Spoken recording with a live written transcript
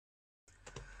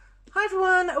Hi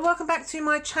everyone, welcome back to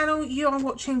my channel. You are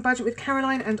watching Budget with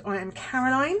Caroline and I am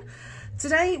Caroline.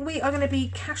 Today we are going to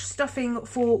be cash stuffing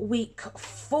for week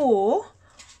 4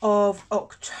 of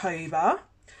October.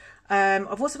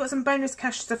 I've also got some bonus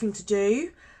cash stuffing to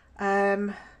do.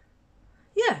 Yeah,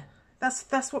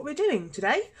 that's what we're doing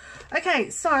today. Okay,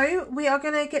 so we are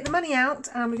going to get the money out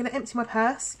and we're going to empty my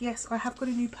purse. Yes, I have got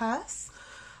a new purse.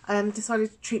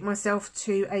 Decided to treat myself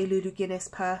to a Lulu Guinness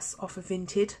purse off of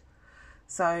Vinted.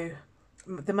 So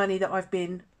the money that I've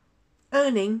been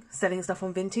earning selling stuff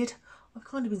on Vinted, I've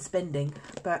kind of been spending.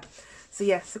 But so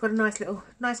yes, I've got a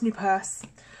nice new purse.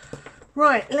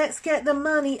 Right, let's get the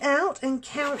money out and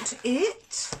count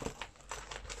it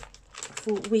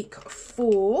for week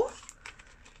 4.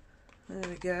 There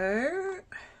we go.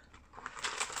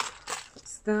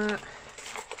 That's that.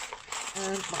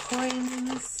 And my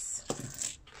coins.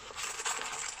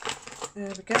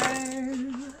 There we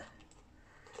go.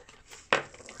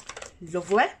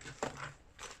 Lovely.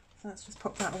 Let's just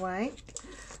pop that away.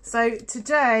 So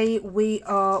today we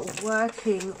are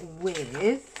working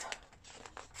with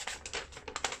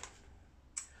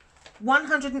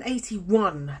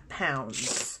 £181.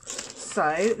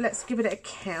 So let's give it a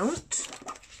count.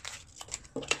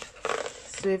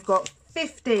 So we've got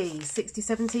 50, 60,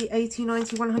 70, 80,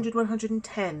 90, 100,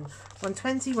 110,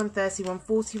 120, 130,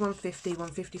 140, 150,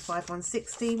 155,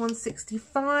 160,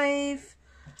 165.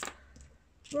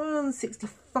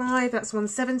 165, that's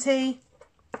 170,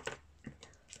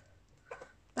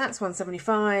 that's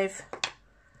 175,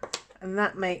 and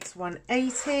that makes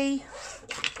 180,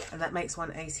 and that makes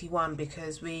 181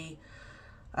 because we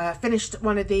finished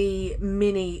one of the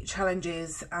mini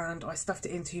challenges and I stuffed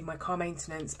it into my car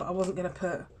maintenance, but I wasn't going to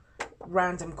put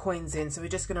random coins in, so we're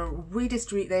just going to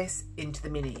redistribute this into the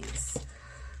minis.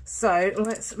 So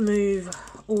let's move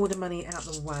all the money out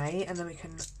of the way and then we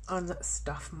can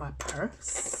unstuff my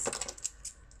purse.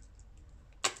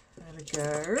 There we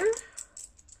go.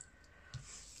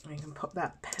 We can pop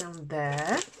that pound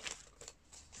there.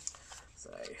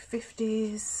 So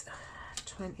 50s,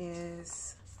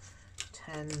 20s,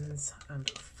 10s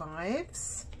and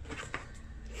 5s.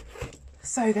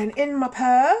 So then in my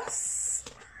purse,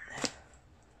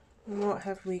 what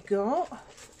have we got?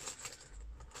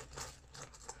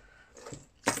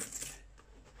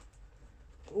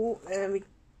 Oh, there we go.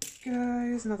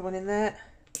 There's another one in there.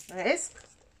 There it is.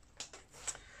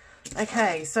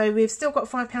 Okay, so we've still got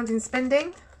 £5 in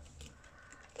spending.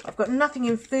 I've got nothing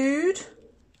in food.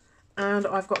 And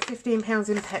I've got £15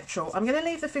 in petrol. I'm going to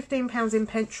leave the £15 in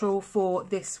petrol for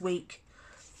this week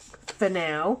for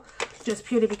now. Just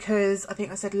purely because I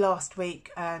think I said last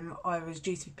week I was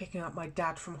due to be picking up my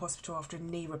dad from hospital after a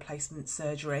knee replacement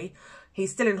surgery.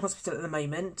 He's still in hospital at the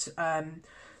moment.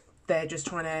 They're just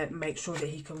trying to make sure that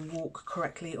he can walk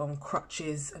correctly on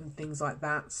crutches and things like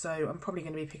that. So I'm probably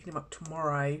going to be picking him up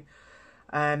tomorrow.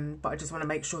 But I just want to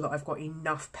make sure that I've got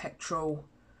enough petrol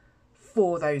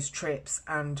for those trips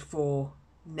and for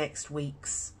next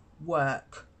week's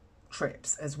work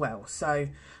trips as well. So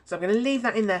I'm going to leave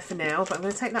that in there for now. But I'm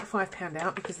going to take that £5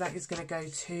 out because that is going to go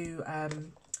to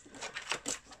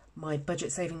my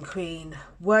Budget Saving Queen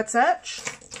word search.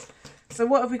 So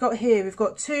what have we got here? We've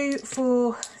got 2,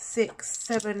 4, 6,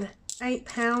 7,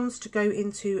 £8 to go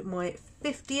into my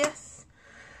 50th.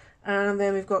 And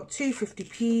then we've got 2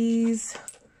 50p's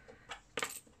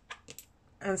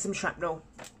and some shrapnel.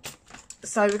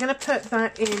 So we're going to put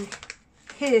that in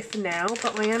here for now,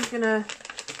 but I am going to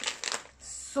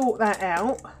sort that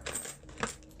out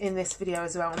in this video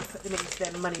as well and put them into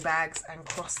their money bags and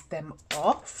cross them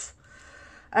off.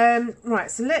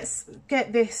 Right, so let's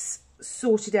get this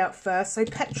sorted out first. So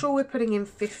petrol we're putting in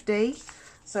 50,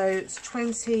 so it's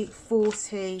 20,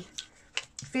 40,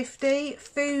 50.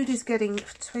 Food is getting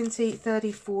 20,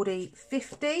 30, 40,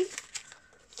 50,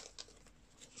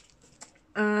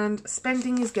 and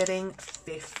spending is getting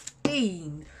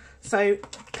 15. So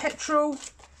petrol,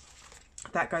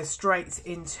 that goes straight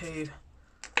into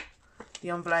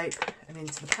the envelope and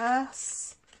into the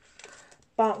purse,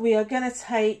 but we are going to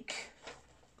take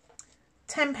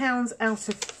 £10 out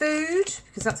of food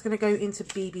because that's going to go into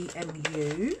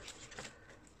BBMU.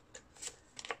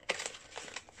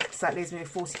 So that leaves me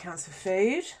with £40 for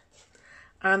food.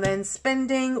 And then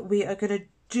spending, we are going to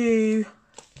do,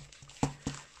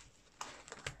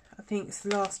 I think it's the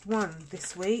last one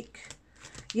this week.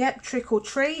 Yep, trick or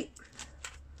treat.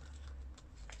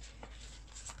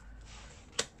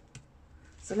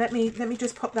 So let me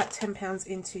just pop that £10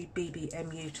 into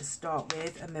BBMU to start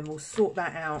with, and then we'll sort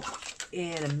that out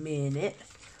in a minute.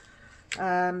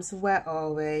 So where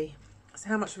are we? So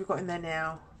how much have we got in there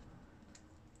now?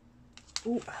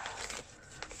 Ooh.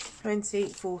 20,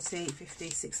 40, 50,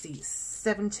 60,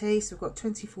 70. So we've got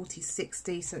 20, 40,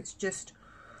 60. So it's just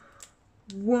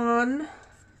one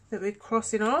that we're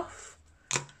crossing off.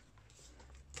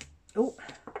 Oh,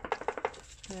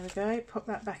 there we go. Pop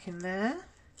that back in there.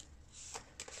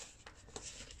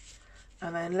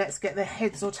 And then let's get the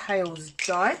heads or tails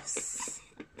dice.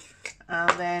 And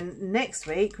then next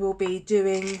week we'll be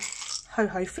doing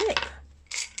Ho-Ho Flip.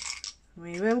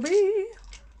 We will be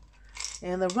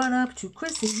in the run-up to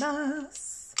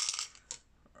Christmas.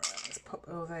 Right, let's pop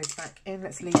all those back in.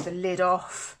 Let's leave the lid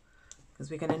off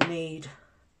because we're going to need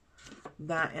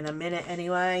that in a minute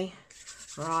anyway.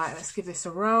 Right, let's give this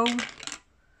a roll.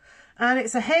 And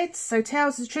it's a head, so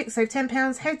tails is a treat, save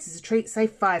 £10. Heads is a treat,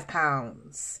 save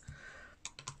 £5.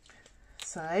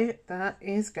 So that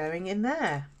is going in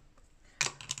there.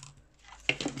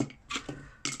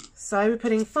 So we're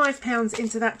putting £5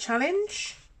 into that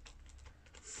challenge.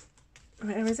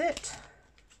 Where is it?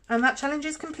 And that challenge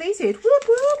is completed. Whoop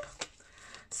whoop.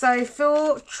 So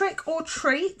for trick or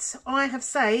treat, I have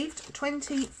saved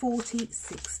 20, 40,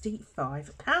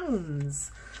 65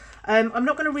 pounds. I'm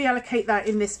not going to reallocate that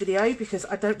in this video because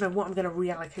I don't know what I'm going to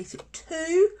reallocate it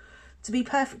to be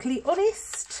perfectly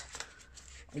honest.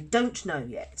 I don't know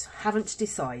yet. Haven't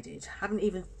decided. Haven't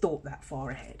even thought that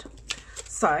far ahead.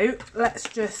 So let's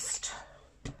just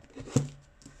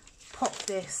pop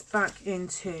this back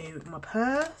into my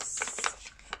purse.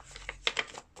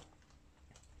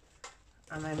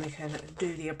 And then we can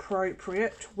do the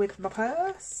appropriate with my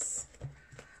purse,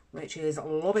 which is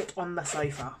lob it on the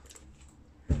sofa.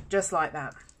 Just like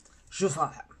that. Just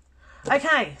like that.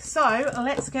 Okay, so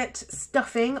let's get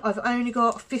stuffing. I've only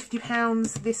got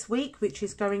 £50 this week, which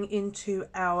is going into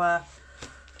our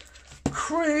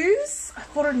cruise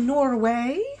for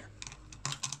Norway.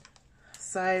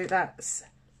 So that's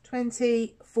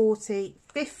 20, 40,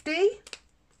 50.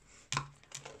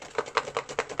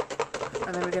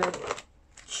 And then we're going to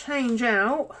change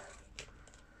out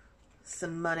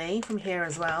some money from here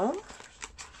as well.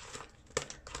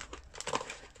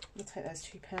 We'll take those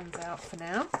 £2 out for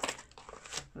now.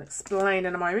 I'll explain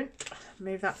in a moment.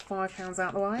 Move that £5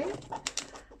 out of the way.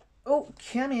 Oh,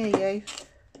 come here, you.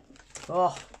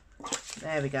 Oh,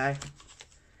 there we go.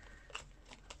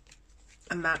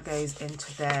 And that goes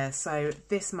into there. So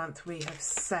this month we have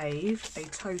saved a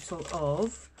total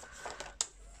of,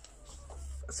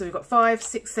 so we've got 5,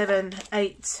 6, 7,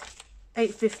 8,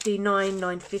 850, 9,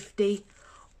 950,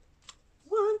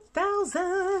 1,000.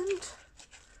 I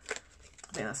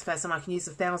think that's the first time I can use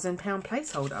a £1,000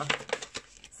 placeholder.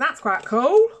 So that's quite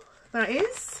cool. That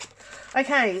is.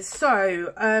 Okay,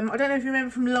 so I don't know if you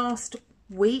remember from last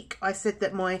week, I said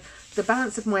that the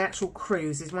balance of my actual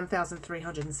cruise is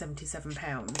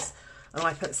 £1,377, and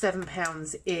I put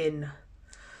 £7 in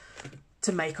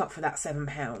to make up for that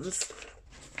 £7.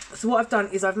 So what I've done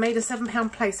is I've made a £7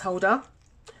 placeholder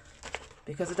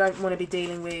because I don't want to be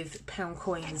dealing with pound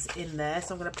coins in there.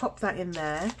 So I'm going to pop that in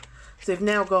there. So we've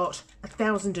now got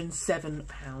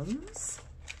 £1,007.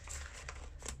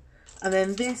 And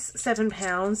then this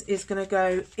 £7 is going to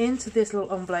go into this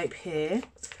little envelope here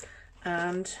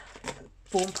and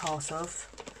form part of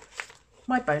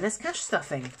my bonus cash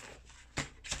stuffing.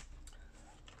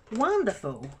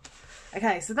 Wonderful.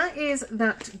 Okay, so that is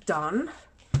that done.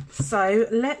 So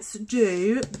let's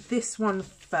do this one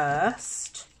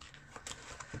first,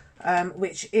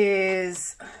 which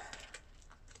is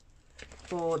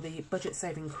for the Budget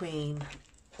Saving Queen.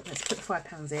 Let's put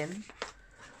 £5 in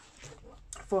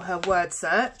for her word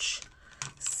search.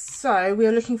 So we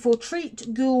are looking for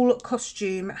treat, ghoul,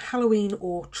 costume, Halloween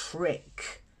or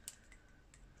trick.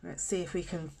 Let's see if we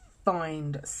can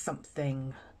find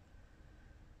something.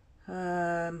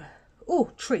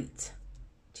 Oh, treat.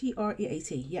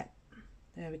 T-R-E-A-T, yeah.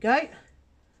 There we go.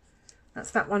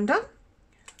 That's that one done.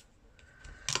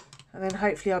 And then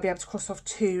hopefully I'll be able to cross off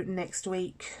 2 next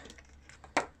week.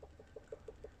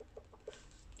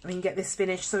 We can get this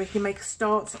finished so we can make a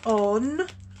start on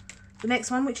the next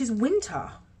one, which is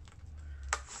winter.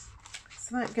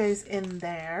 So that goes in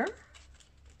there.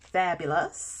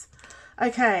 Fabulous.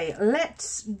 Okay,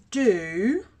 let's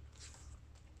do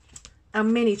our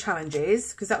mini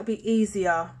challenges because that will be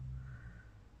easier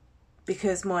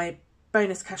because my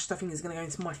bonus cash stuffing is going to go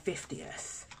into my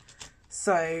 50th.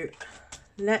 So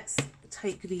let's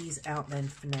take these out then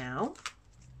for now.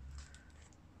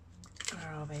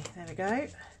 Where are we? There we go.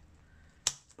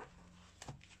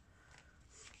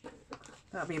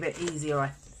 That'll be a bit easier, I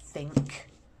think.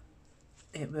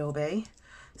 It will be.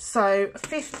 So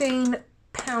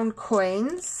 £15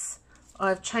 coins.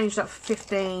 I've changed up for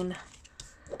 15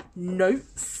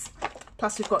 notes.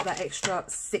 Plus we've got that extra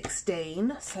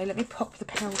 16. So let me pop the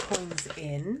pound coins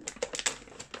in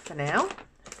for now.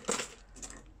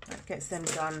 That gets them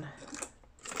done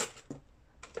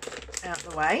out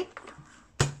the way.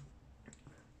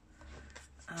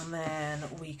 And then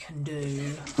we can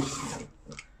do...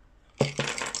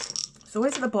 It's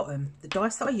always at the bottom. The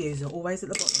dice that I use are always at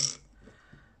the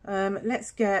bottom.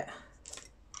 Let's get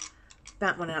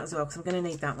that one out as well, because I'm going to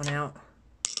need that one out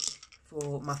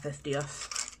for my 50th.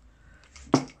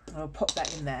 I'll pop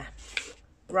that in there.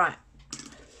 Right.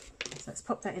 So let's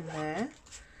pop that in there.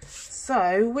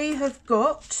 So we have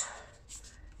got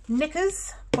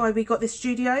Knickers by We Got This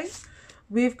Studio.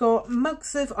 We've got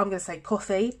mugs of, I'm going to say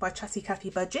coffee by Chatty Cathy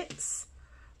Budgets.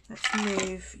 Let's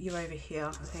move you over here,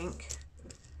 I think.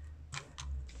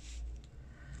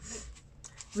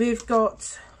 We've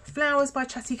got Flowers by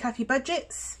Chatty Cathy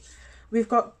Budgets. We've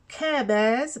got Care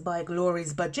Bears by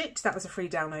Glory's Budget. That was a free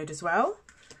download as well.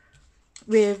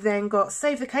 We've then got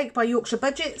Save the Cake by Yorkshire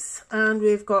Budgets. And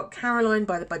we've got Caroline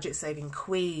by the Budget Saving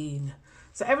Queen.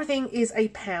 So everything is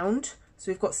 £1.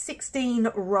 So we've got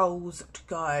 16 rolls to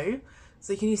go.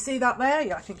 So can you see that there?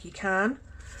 Yeah, I think you can.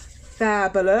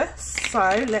 Fabulous.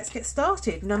 So let's get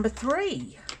started. Number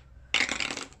 3.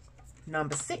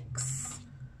 Number 6.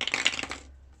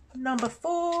 Number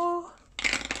 4,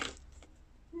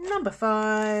 number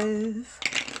 5,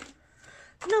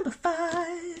 number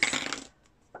 5,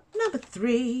 number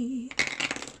 3,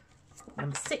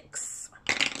 number 6,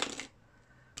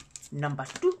 number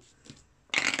 2,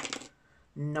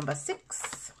 number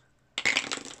 6,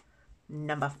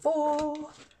 number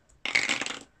 4,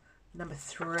 number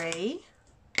 3,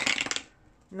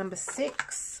 number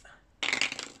 6,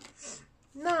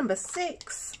 number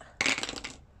 6,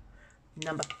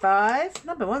 number 5.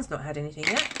 Number 1's not had anything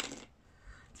yet.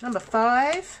 Number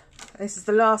 5. This is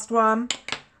the last one.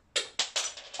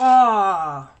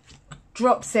 Ah,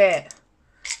 drops it.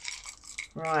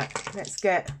 Right, let's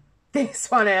get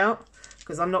this one out,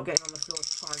 because I'm not getting on the floor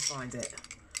to try and find it.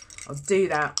 I'll do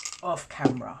that off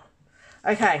camera.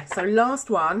 Okay, so last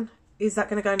one. Is that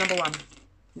going to go number 1?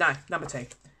 No, number 2.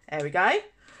 There we go.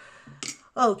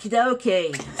 Okie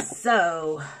dokie.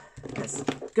 So let's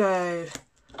go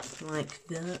like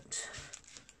that,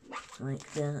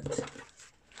 like that,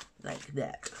 like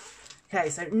that. Okay,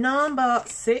 so number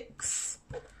 6.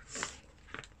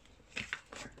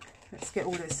 Let's get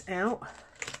all this out.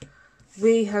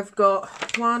 We have got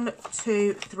 1,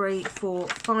 2, 3, 4,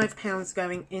 £5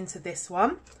 going into this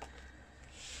one.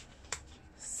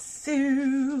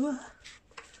 So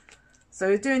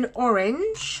we're doing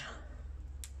orange.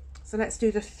 So let's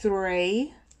do the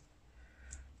 3.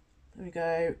 There we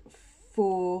go.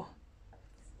 4,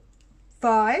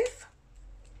 5.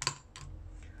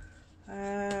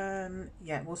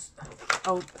 Yeah,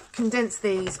 I'll condense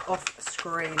these off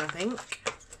screen, I think.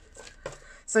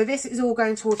 So this is all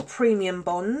going towards premium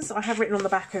bonds. I have written on the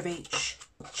back of each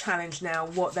challenge now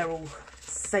what they're all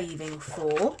saving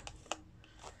for.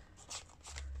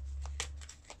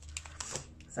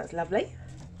 So that's lovely.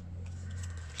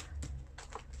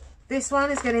 This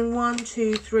one is getting 1,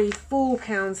 2, 3,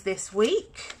 £4 this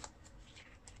week.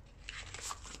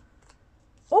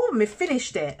 Oh, we've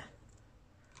finished it.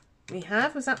 We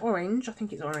have, was that orange? I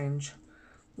think it's orange.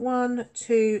 1,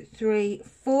 2, 3,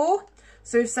 4.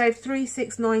 So we've saved 3,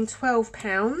 6, 9,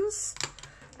 £12.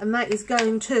 And that is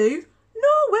going to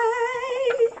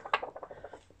Norway.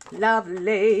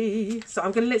 Lovely. So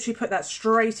I'm going to literally put that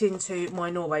straight into my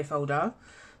Norway folder.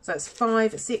 So it's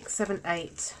 5, 6, 7,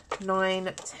 8,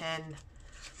 9, 10,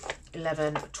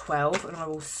 11, 12. And I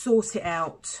will sort it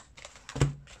out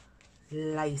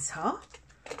later.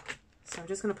 So I'm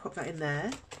just going to pop that in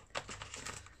there.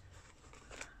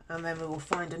 And then we will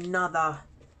find another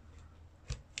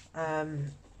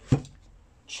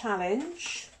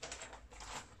challenge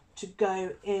to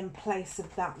go in place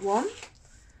of that one.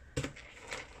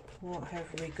 What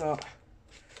have we got?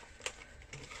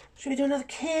 Should we do another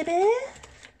Care Bear?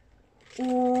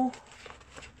 Or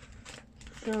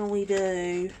shall we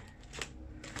do...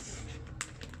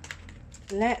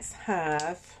 Let's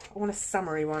have... I want a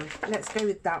summary one. Let's go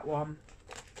with that one.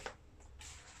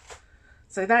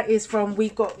 So that is from We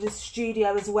Got This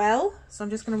Studio as well. So I'm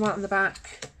just going to write on the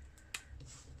back,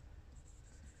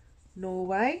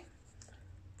 Norway.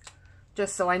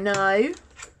 Just so I know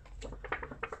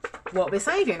what we're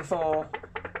saving for.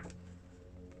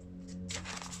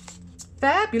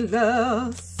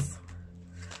 Fabulous.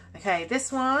 Okay,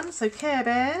 this one, so Care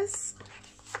Bears,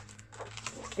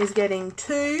 is getting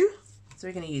 2. So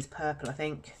we're going to use purple, I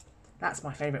think. That's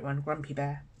my favourite one, Grumpy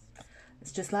Bear.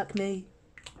 It's just like me.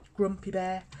 Grumpy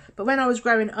Bear. But when I was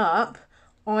growing up,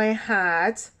 I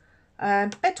had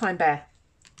Bedtime Bear.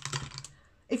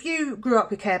 if you grew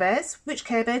up with Care Bears, which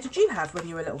Care Bear did you have when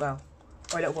you were a little girl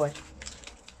or a little boy?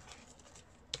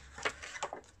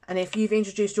 And if you've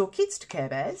introduced your kids to Care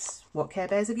Bears, what Care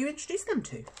Bears have you introduced them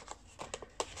to?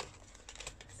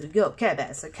 So we've got Care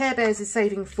Bears. So Care Bears is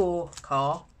saving for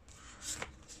car,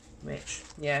 which,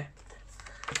 yeah.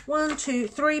 £1, £2,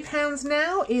 £3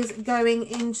 now is going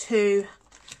into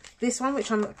this one,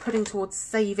 which I'm putting towards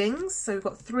savings. So we've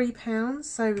got £3.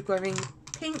 So we're going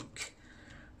pink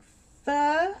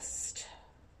first.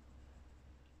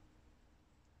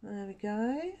 There we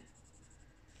go.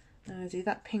 I'll do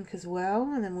that pink as well,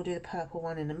 and then we'll do the purple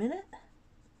one in a minute.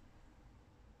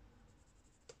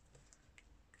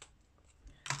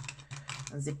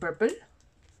 And the purple.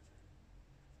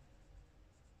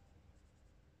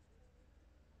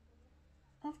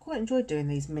 I've quite enjoyed doing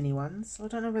these mini ones. I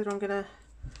don't know whether I'm going to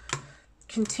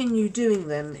continue doing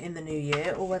them in the new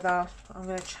year or whether I'm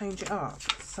going to change it up.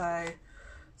 So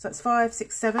that's 5,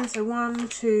 6, 7. So 1,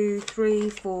 2, 3,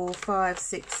 4, 5,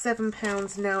 6,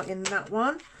 £7 now in that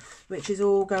one, which is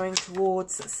all going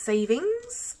towards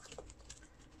savings.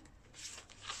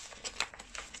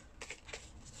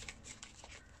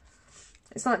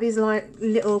 It's like these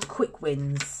little quick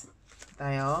wins,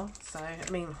 they are. So, I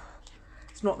mean,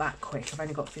 it's not that quick. I've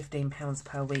only got £15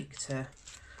 per week to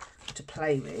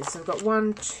play with. So I've got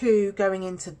 1, 2 going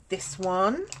into this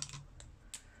one.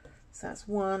 So that's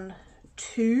 1,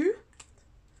 2.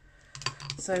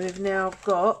 So we've now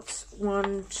got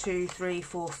 1, 2, 3,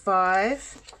 4,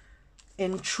 5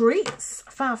 in treats.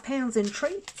 £5 in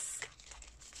treats.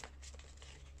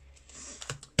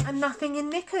 And nothing in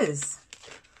knickers.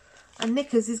 And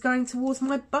knickers is going towards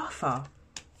my buffer.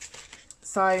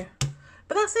 So,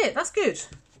 but that's it. That's good.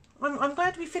 I'm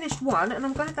glad we finished one, and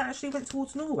I'm glad that actually went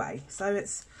towards Norway. So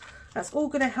that's all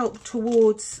going to help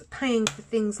towards paying for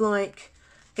things like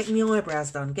getting my eyebrows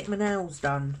done, getting my nails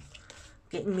done,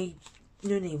 getting me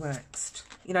nunny waxed,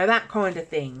 you know, that kind of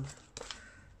thing.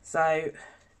 So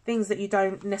things that you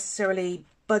don't necessarily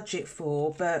budget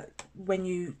for, but when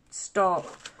you start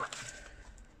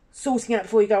sorting out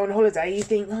before you go on holiday, you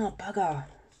think, oh bugger,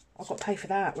 I've got to pay for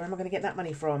that. Where am I going to get that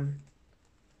money from?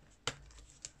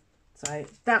 So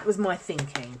that was my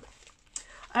thinking.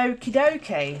 Okie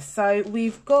dokie. So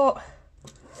we've got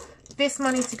this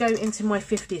money to go into my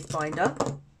 50th binder.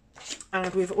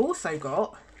 And we've also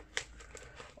got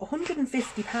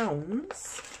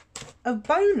 £150 of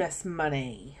bonus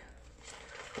money.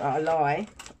 I lie.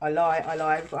 We've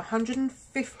got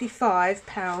 £155,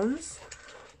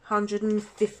 £156,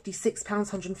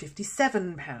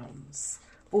 £157.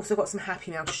 Also got some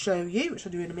Happy Mail to show you, which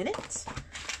I'll do in a minute.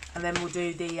 And then we'll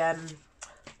do the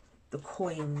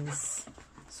coins,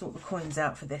 sort the coins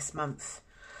out for this month.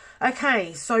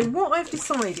 Okay, so what I've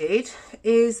decided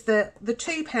is that the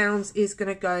 £2 is going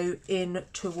to go in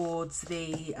towards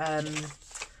the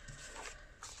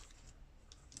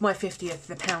my 50th,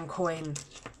 the pound coin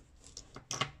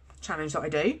challenge that I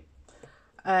do.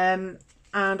 And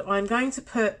I'm going to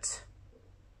put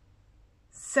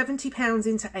 £70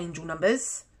 into Angel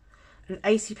Numbers and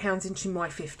 £80 into my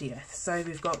 50th. So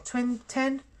we've got 10,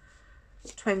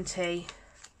 20.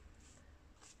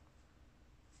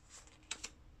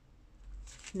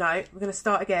 No, we're going to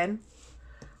start again.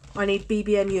 I need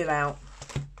BBMU out.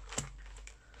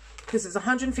 Because it's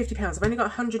 £150. I've only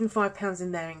got £105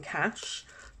 in there in cash.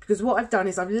 Because what I've done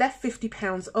is I've left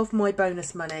 £50 of my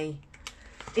bonus money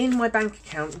in my bank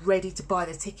account ready to buy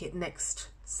the ticket next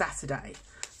Saturday.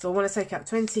 So I want to take out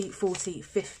 20, 40,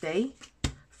 50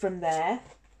 from there.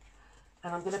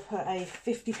 And I'm going to put a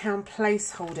 £50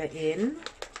 placeholder in.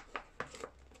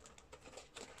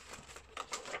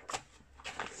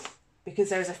 Because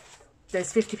there's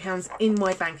 £50 in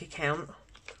my bank account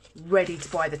ready to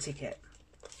buy the ticket.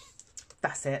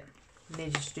 That's it. I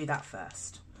needed to do that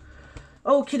first.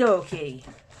 Okie dokie.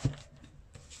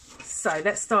 So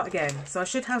let's start again. So I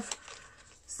should have,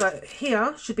 so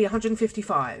here should be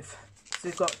 155. So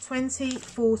we've got 20,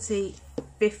 40,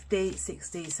 50,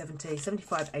 60, 70,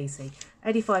 75, 80,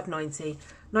 85, 90,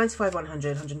 95,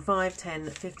 100, 105, 10,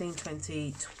 15,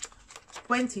 20,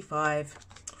 25,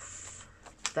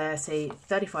 30,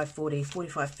 35, 40,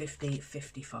 45, 50,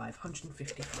 55,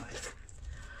 155.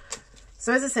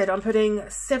 So as I said, I'm putting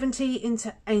 70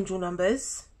 into Angel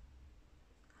Numbers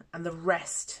and the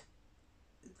rest,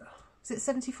 is it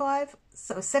 75?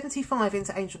 So 75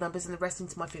 into Angel Numbers and the rest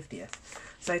into my 50th.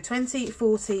 So 20,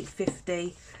 40,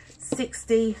 50,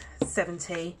 60,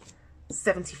 70,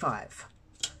 75.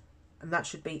 And that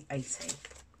should be 80.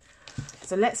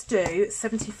 So let's do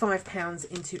 £75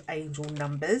 into Angel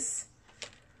Numbers.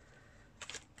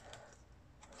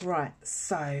 Right,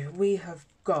 so we have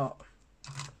got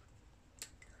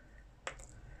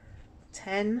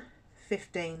 10,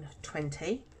 15,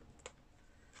 20,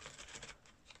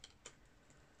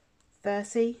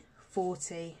 30,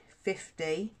 40,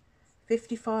 50,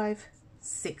 55,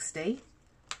 60,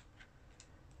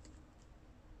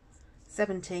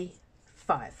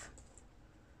 75.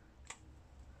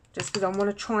 Just because I want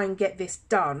to try and get this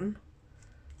done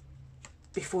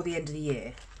before the end of the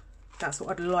year. That's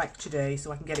what I'd like to do,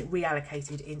 so I can get it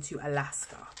reallocated into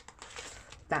Alaska.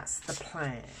 That's the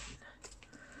plan.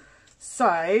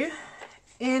 So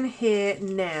in here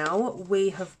now we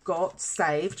have got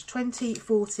saved 20,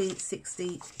 40,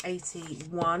 60,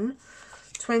 81,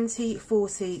 20,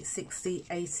 40, 60,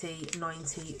 80,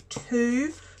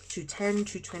 92, 210,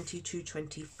 220,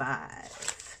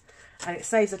 225. And it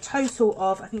saves a total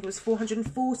of, I think it was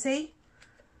 440.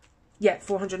 Yeah,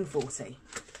 440.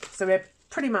 So we're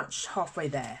pretty much halfway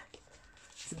there.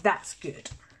 So that's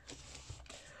good.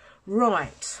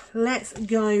 Right, let's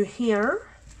go here.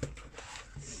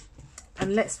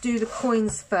 And let's do the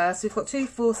coins first. We've got 2,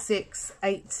 4, 6,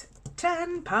 8,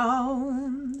 10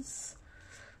 pounds.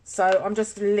 So I'm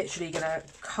just literally going to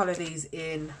colour these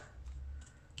in.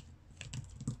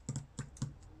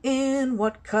 In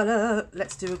what colour?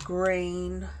 Let's do a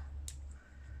green.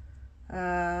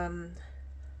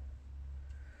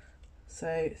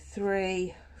 So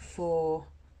 3, 4,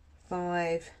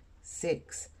 5,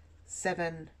 6,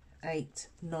 7, 8,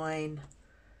 9,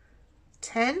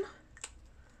 10.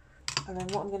 And then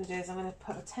what I'm going to do is I'm going to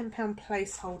put a £10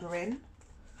 placeholder in.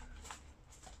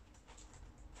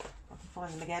 I can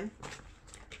find them again.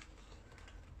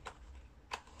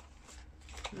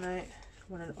 No, I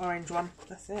want an orange one.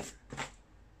 That's it.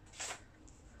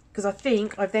 Because I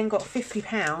think I've then got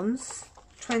 £50,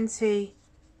 20,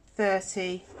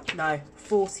 30, no,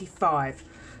 45.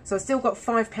 So I've still got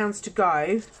 £5 to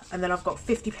go. And then I've got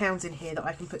 £50 in here that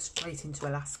I can put straight into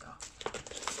Alaska.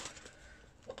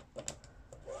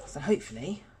 So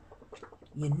hopefully,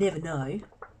 you never know,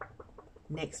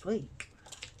 next week.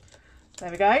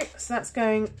 There we go. So that's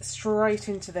going straight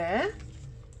into there.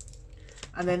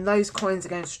 And then those coins are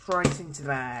going straight into the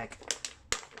bag.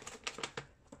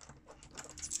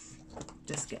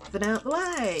 Just get them out of the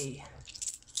way.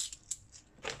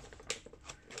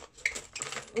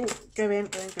 Oh, go in,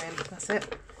 go in, go in. That's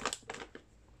it.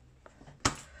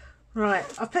 Right,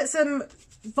 I've put some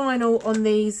vinyl on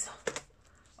these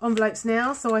envelopes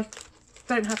now, so I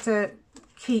don't have to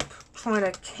keep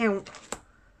trying to count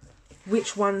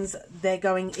which ones they're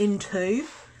going into.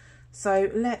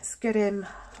 So let's get him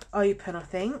open, I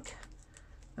think.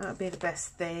 That'd be the best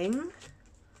thing,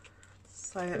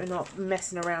 so that we're not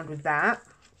messing around with that.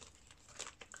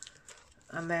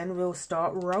 And then we'll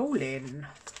start rolling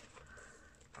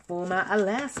for my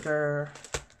Alaska.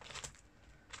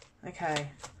 Okay,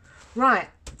 right.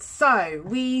 So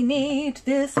we need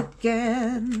this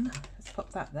again. Let's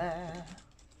pop that there.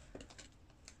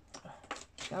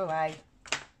 Go away.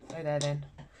 Go there then.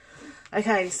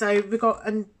 Okay, so we've got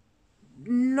a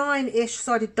 9-ish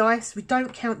sided dice. We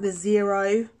don't count the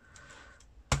 0.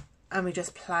 And we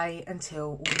just play until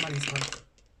all the money's gone.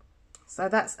 So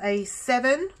that's a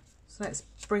 7. So let's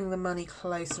bring the money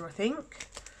closer, I think.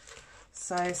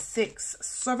 So 6,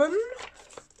 7.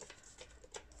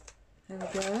 There we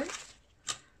go.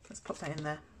 Let's pop that in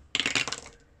there.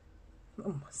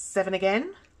 Ooh, 7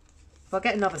 again. If I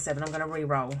get another 7, I'm going to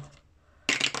re-roll.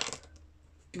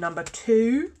 Number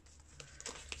 2,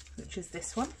 which is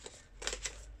this one.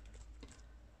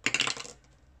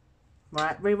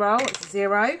 Right, re-roll, it's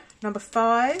 0. Number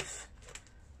 5.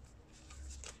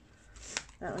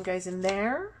 That one goes in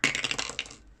there.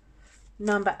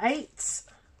 Number 8,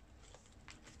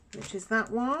 which is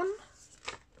that one.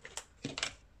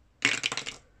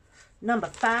 Number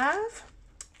 5.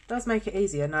 Does make it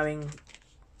easier knowing,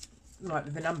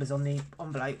 like, the numbers on the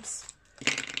envelopes.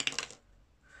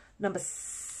 Number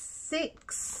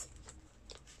 6.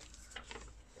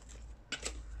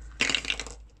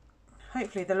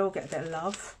 Hopefully they'll all get a bit of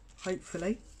love.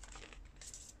 Hopefully.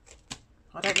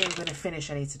 I don't think I'm going to finish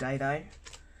any today though.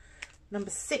 Number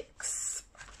 6.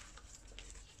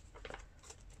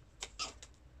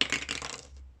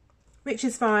 Which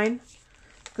is fine.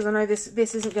 Because I know this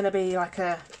isn't going to be like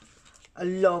a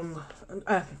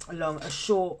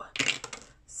short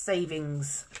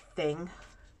savings thing.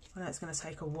 I know it's going to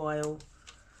take a while.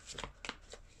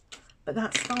 But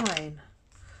that's fine.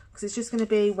 Because it's just going to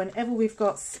be whenever we've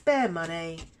got spare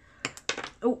money,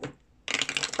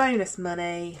 bonus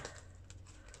money,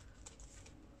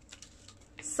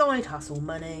 side hustle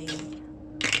money,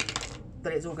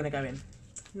 that it's all going to go in.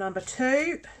 Number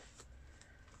 2.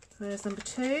 There's number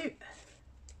 2.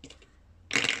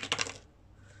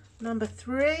 Number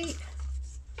 3.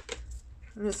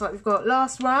 It looks like we've got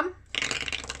last one.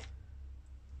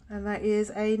 And that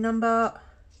is a number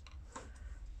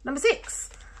 6.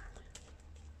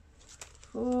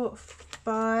 4,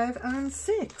 5 and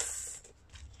 6.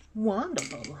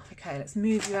 Wonderful. Okay, let's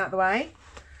move you out of the way.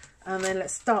 And then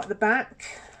let's start the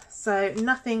back. So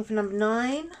nothing for number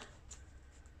 9.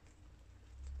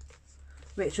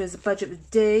 Which was a budget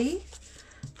with D.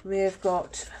 We've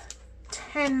got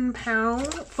 £10,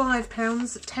 £5,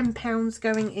 £10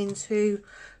 going into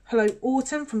Hello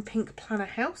Autumn from Pink Planner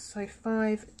House. So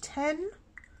 5, 10.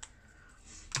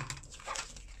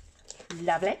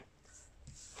 Lovely.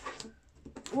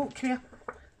 Oh, come here.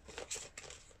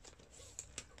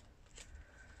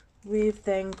 We've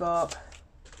then got,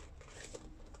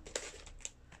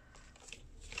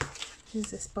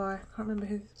 who's this by? I can't remember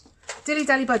who. Dilly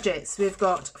Dally Budgets. We've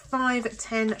got 5,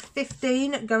 10,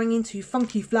 15 going into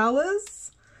Funky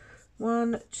Flowers.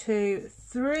 1, 2,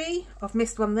 3. I've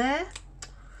missed one there.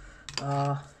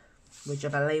 Oh, would you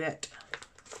believe it?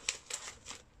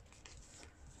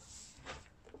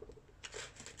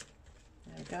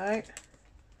 There we go.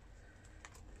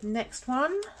 Next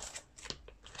one.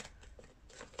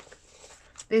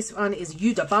 This one is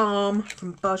Yuda Balm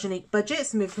from Bargenique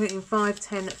Budgets, and we're putting 5,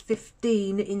 10,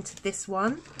 15 into this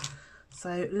one.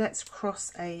 So let's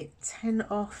cross a 10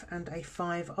 off and a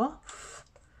 5 off.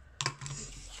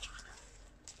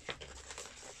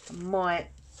 I might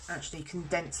actually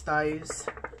condense those,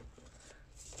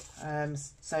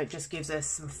 so it just gives us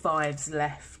some 5s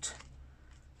left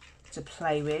to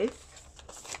play with.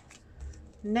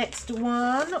 Next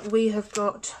one, we have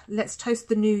got Let's Toast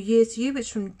the New Year to You, which is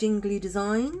from Dingley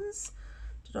Designs.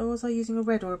 Was I using a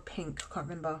red or a pink? I can't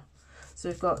remember. So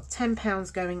we've got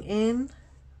 £10 going in.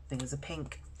 I think it was a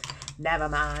pink. Never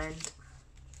mind.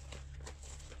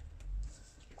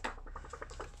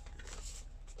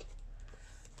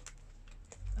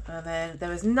 And then there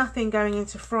was nothing going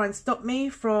into Fry and Stop Me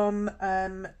from,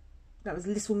 that was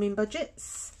Little Mean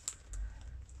Budgets.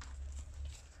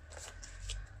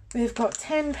 We've got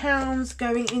 £10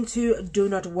 going into Do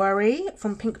Not Worry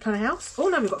from Pink Planner House. Oh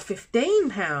no, we've got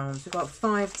 £15. We've got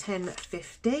 5, 10,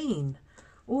 15.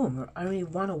 Oh, we're only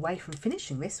one away from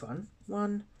finishing this one.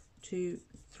 1, 2,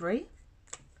 3.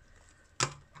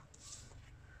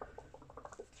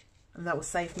 And that will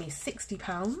save me £60.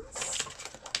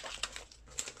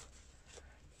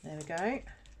 There we go.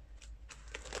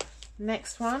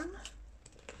 Next one.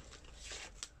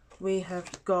 We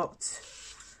have got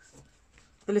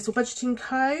The Little Budgeting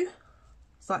Co.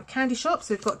 It's like a candy shop,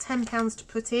 so we've got £10 to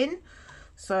put in.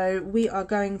 So we are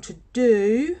going to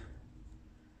do,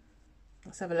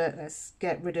 let's have a look, let's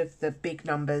get rid of the big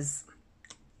numbers.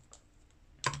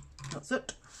 That's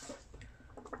it.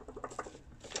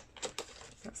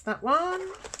 That's that one.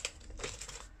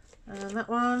 And that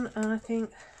one, and I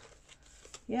think,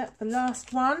 yeah, the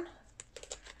last one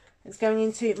is going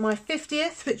into my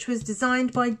 50th, which was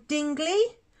designed by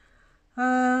Dingley.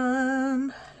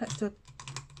 Let's do a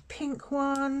pink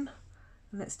one,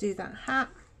 and let's do that hat.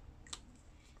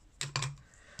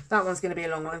 That one's going to be a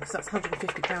long one because that's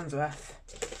 £150 worth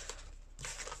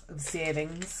of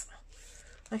savings.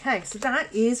 Okay, so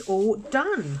that is all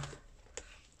done.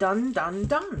 Done, done,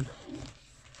 done.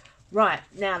 Right,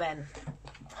 now then,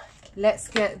 let's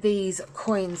get these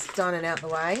coins done and out the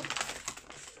way.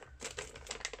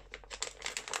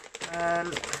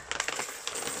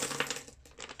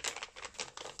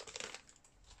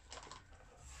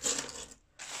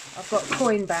 I've got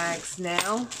coin bags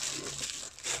now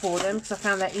for them because I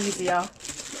found that easier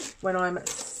when I'm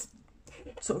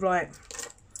sort of like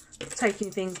taking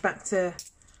things back to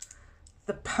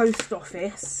the post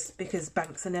office, because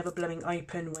banks are never blooming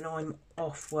open when I'm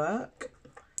off work.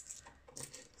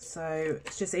 So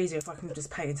it's just easier if I can just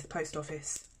pay into the post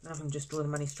office. I can just draw the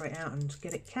money straight out and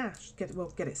get it cashed, get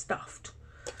it stuffed.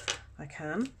 I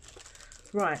can.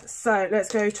 Right, so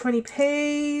let's go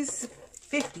 20p's,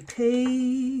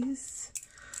 50p's,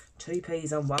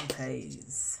 2p's and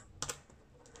 1p's.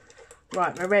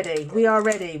 Right, we're ready. We are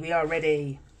ready. We are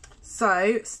ready.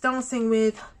 So starting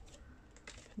with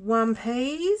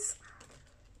 1p's.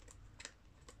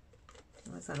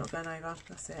 Why is that not going over?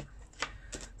 That's it.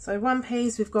 So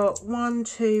 1p's, we've got 1,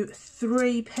 2,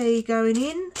 3p going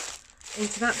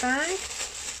into that bag.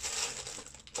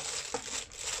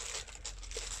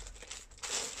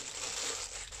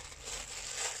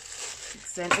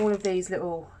 Then all of these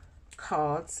little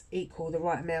cards equal the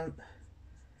right amount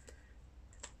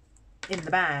in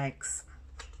the bags.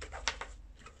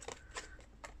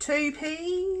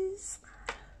 2p's,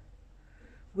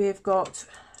 we've got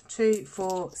 2,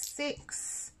 4,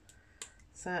 6.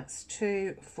 So that's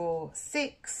 2, 4,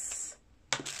 6.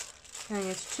 Going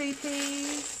into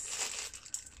 2p's.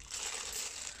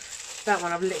 That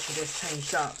one I've literally just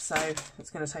changed up, so it's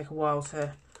going to take a while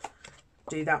to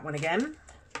do that one again.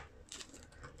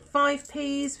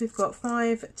 5p's, we've got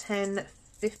 5, 10,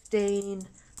 15,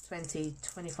 20,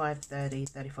 25, 30,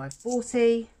 35,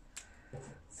 40.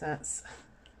 So that's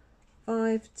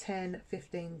 5, 10,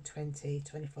 15, 20,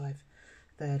 25,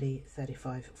 30,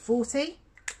 35, 40.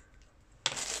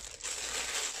 That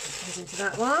goes into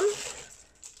that one.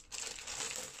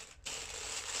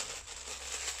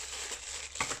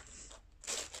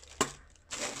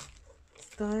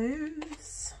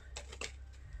 Those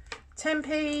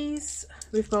 10p's,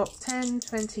 we've got 10,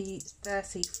 20,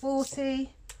 30, 40.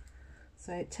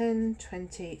 So 10,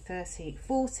 20, 30,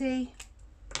 40.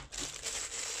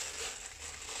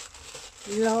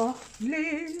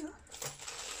 Lovely.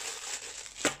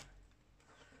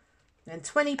 Then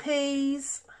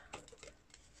 20p's,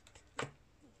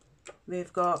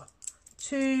 we've got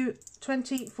 2,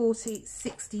 20, 40,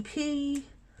 60p.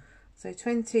 So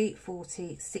 20,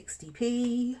 40,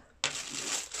 60p.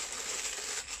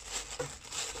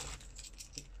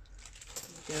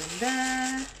 Go in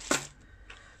there.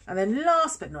 And then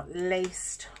last but not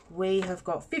least, we have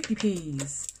got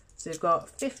 50p's. So we've got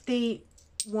 50,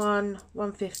 1,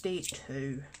 150,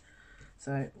 2.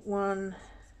 So 1,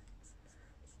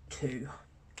 2.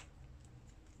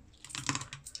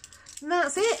 And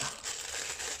that's it.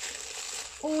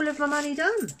 All of my money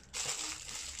done.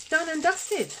 Done and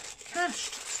dusted.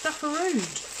 Cashed, stufferood.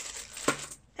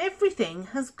 Everything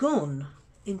has gone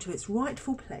into its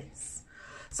rightful place.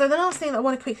 So the last thing that I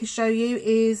want to quickly show you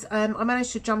is I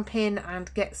managed to jump in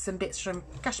and get some bits from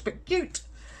Cashbook Cute.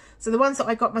 So the ones that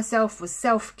I got myself was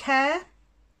self-care.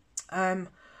 I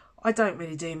don't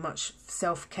really do much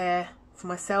self-care for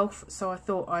myself, so I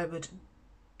thought I would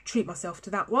treat myself to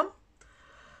that one.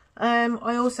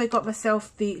 I also got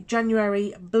myself the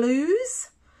January Blues.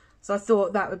 So I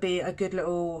thought that would be a good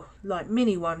little like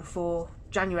mini one for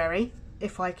January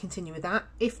if I continue with that.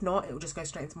 If not, it will just go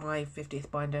straight into my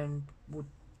 50th binder and we'll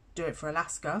do it for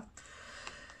Alaska.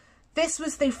 This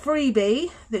was the freebie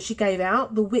that she gave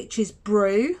out, the Witch's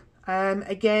Brew.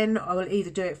 Again, I will either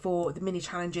do it for the mini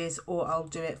challenges or I'll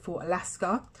do it for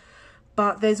Alaska.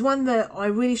 But there's one that I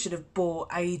really should have bought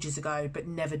ages ago but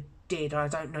never did. I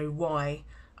don't know why.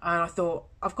 And I thought,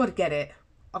 I've got to get it.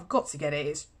 I've got to get it.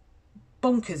 It's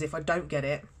bonkers if I don't get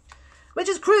it, which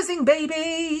is cruising,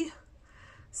 baby.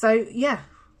 So yeah,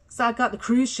 so I got the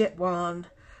cruise ship one.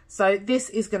 So this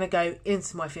is going to go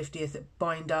into my 50th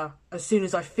binder as soon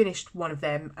as I finished one of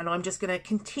them, and I'm just going to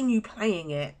continue playing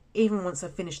it even once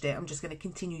I've finished it. I'm just going to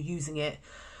continue using it.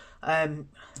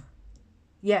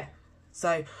 Yeah,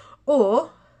 so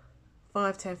or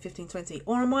 5, 10, 15, 20,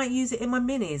 or I might use it in my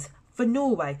minis for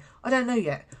Norway. I don't know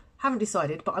yet. Haven't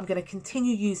decided, but I'm going to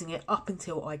continue using it up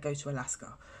until I go to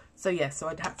Alaska. So yeah, so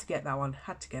I'd had to get that one.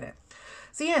 Had to get it.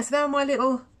 So yeah, so that was my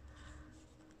little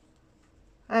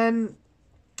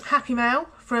happy mail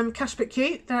from Cashbook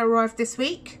Cute that arrived this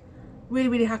week. Really,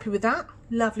 really happy with that.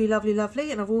 Lovely, lovely,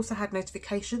 lovely. And I've also had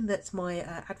notification that my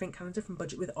advent calendar from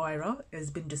Budget with Ira has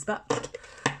been dispatched.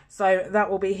 So that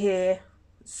will be here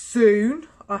soon,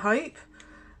 I hope.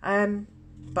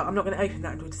 But I'm not going to open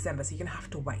that until December, so you're going to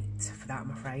have to wait for that, I'm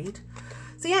afraid.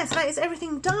 So yeah, so that is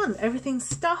everything done. Everything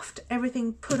stuffed,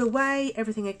 everything put away,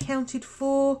 everything accounted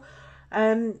for.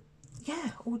 Yeah,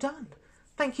 all done.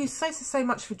 Thank you so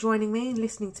much for joining me and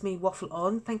listening to me waffle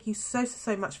on. Thank you so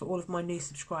much for all of my new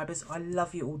subscribers. I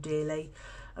love you all dearly,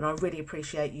 and I really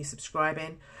appreciate you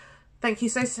subscribing. Thank you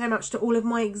so much to all of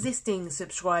my existing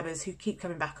subscribers who keep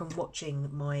coming back and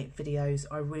watching my videos.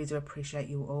 I really do appreciate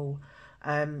you all.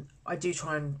 I do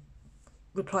try and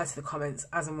reply to the comments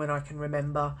as and when I can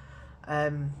remember,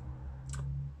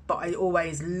 but I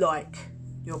always like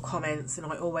your comments and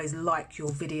I always like your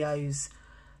videos.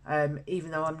 Even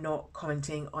though I'm not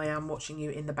commenting, I am watching you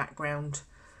in the background.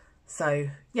 So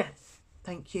yeah,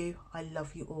 thank you. I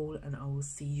love you all, and I will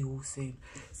see you all soon.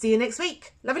 See you next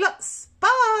week. Love you lots.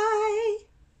 Bye.